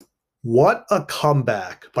What a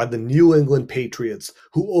comeback by the New England Patriots,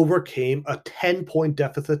 who overcame a 10-point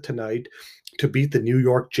deficit tonight to beat the New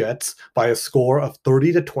York Jets by a score of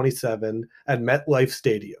 30-27 at MetLife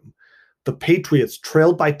Stadium. The Patriots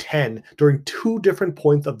trailed by 10 during two different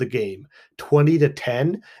points of the game,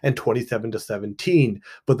 20-10 and 27-17,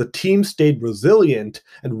 but the team stayed resilient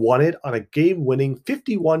and won it on a game-winning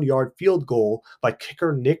 51-yard field goal by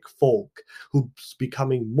kicker Nick Folk, who's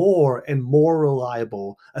becoming more and more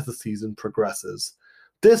reliable as the season progresses.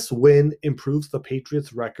 This win improves the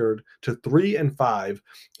Patriots' record to 3-5,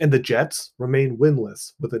 and the Jets remain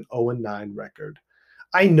winless with an 0-9 record.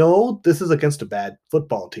 I know this is against a bad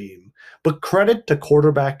football team, but credit to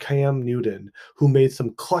quarterback Cam Newton, who made some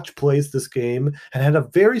clutch plays this game and had a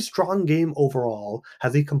very strong game overall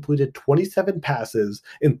as he completed 27 passes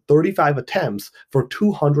in 35 attempts for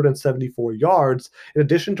 274 yards, in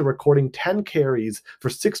addition to recording 10 carries for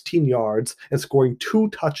 16 yards and scoring two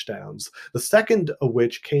touchdowns, the second of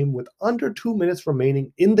which came with under 2 minutes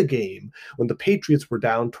remaining in the game when the Patriots were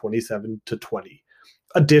down 27-20.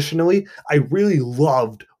 Additionally, I really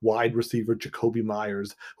loved wide receiver Jacoby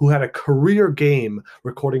Myers, who had a career game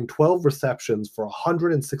recording 12 receptions for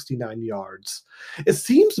 169 yards. It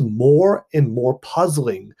seems more and more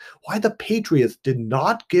puzzling why the Patriots did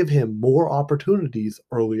not give him more opportunities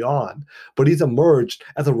early on, but he's emerged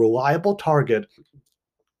as a reliable target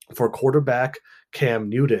for quarterback Cam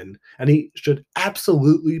Newton, and he should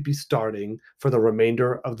absolutely be starting for the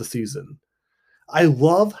remainder of the season. I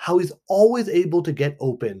love how he's always able to get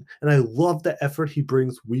open, and I love the effort he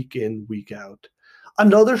brings week in, week out.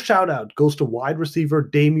 Another shout out goes to wide receiver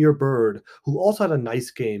Damier Byrd, who also had a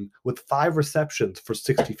nice game with 5 receptions for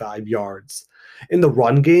 65 yards. In the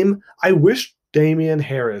run game, I wish Damian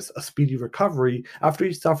Harris a speedy recovery after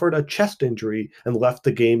he suffered a chest injury and left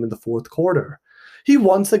the game in the fourth quarter. He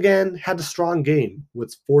once again had a strong game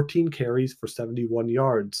with 14 carries for 71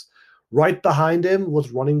 yards. Right behind him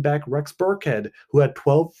was running back Rex Burkhead, who had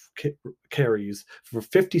 12 carries for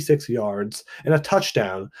 56 yards and a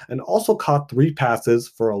touchdown, and also caught 3 passes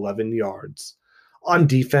for 11 yards. On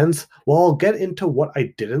defense, while I'll get into what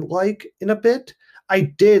I didn't like in a bit, I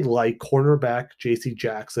did like cornerback J.C.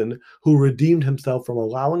 Jackson, who redeemed himself from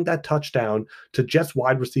allowing that touchdown to Jets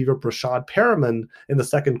wide receiver Brashad Perriman in the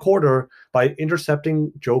second quarter by intercepting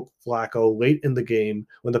Joe Flacco late in the game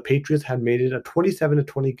when the Patriots had made it a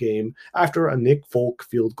 27-20 game after a Nick Folk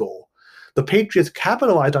field goal. The Patriots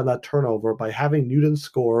capitalized on that turnover by having Newton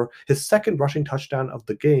score his second rushing touchdown of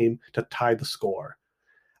the game to tie the score.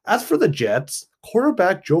 As for the Jets,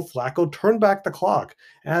 quarterback Joe Flacco turned back the clock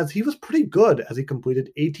as he was pretty good as he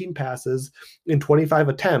completed 18 passes in 25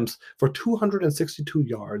 attempts for 262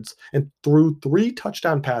 yards and threw 3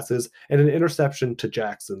 touchdown passes and an interception to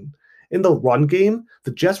Jackson. In the run game,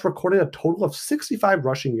 the Jets recorded a total of 65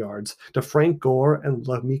 rushing yards to Frank Gore and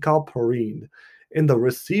Lamical Perine. In the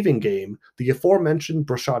receiving game, the aforementioned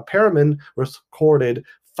Brashad Perriman recorded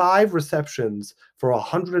 5 receptions for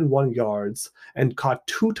 101 yards and caught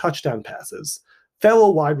 2 touchdown passes.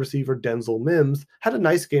 Fellow wide receiver Denzel Mims had a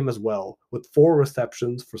nice game as well, with 4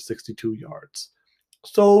 receptions for 62 yards.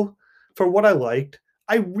 So, for what I liked,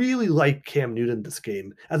 I really liked Cam Newton this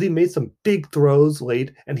game, as he made some big throws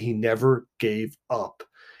late and he never gave up.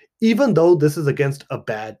 Even though this is against a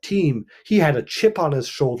bad team, he had a chip on his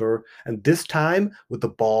shoulder, and this time, with the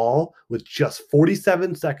ball, with just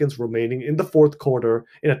 47 seconds remaining in the fourth quarter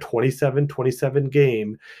in a 27-27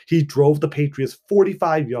 game, he drove the Patriots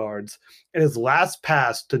 45 yards, and his last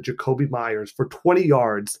pass to Jacoby Myers for 20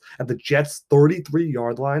 yards at the Jets'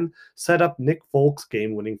 33-yard line set up Nick Folk's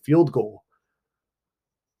game-winning field goal.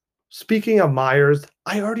 Speaking of Myers,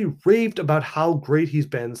 I already raved about how great he's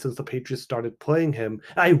been since the Patriots started playing him,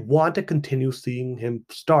 and I want to continue seeing him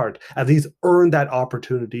start as he's earned that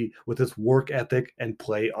opportunity with his work ethic and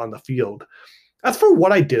play on the field. As for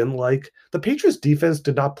what I didn't like, the Patriots defense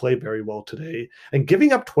did not play very well today, and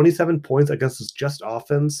giving up 27 points against this Jets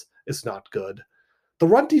offense is not good. The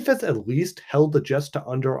run defense at least held the Jets to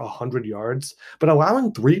under 100 yards, but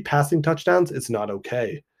allowing 3 passing touchdowns is not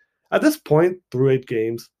okay. At this point, through 8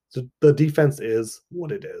 games, the defense is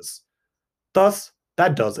what it is. Thus,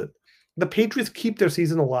 that does it. The Patriots keep their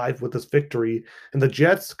season alive with this victory, and the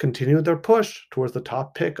Jets continue their push towards the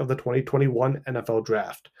top pick of the 2021 NFL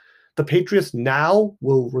Draft. The Patriots now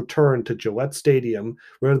will return to Gillette Stadium,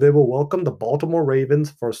 where they will welcome the Baltimore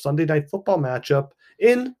Ravens for a Sunday Night Football matchup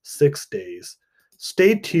in 6 days.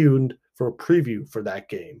 Stay tuned for a preview for that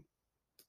game.